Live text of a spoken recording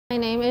My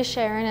name is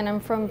Sharon and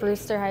I'm from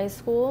Brewster High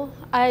School.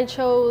 I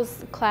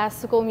chose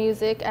classical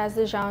music as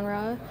the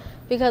genre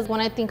because when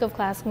I think of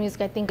classical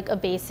music, I think a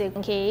basic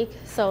cake,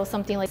 so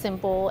something like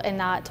simple and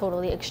not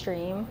totally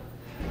extreme.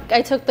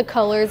 I took the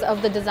colors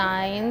of the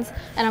designs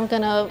and I'm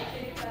gonna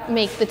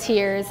make the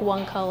tiers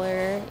one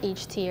color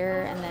each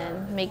tier and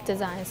then make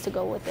designs to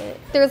go with it.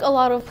 There's a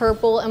lot of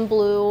purple and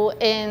blue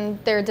in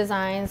their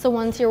designs. So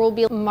one tier will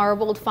be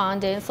marbled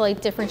fondant, so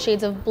like different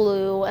shades of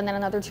blue, and then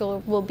another tier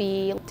will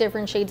be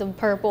different shades of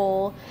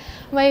purple.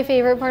 My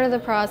favorite part of the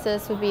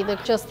process would be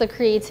just the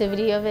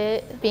creativity of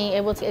it, being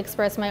able to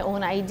express my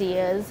own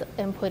ideas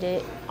and put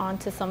it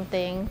onto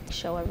something,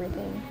 show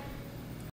everything.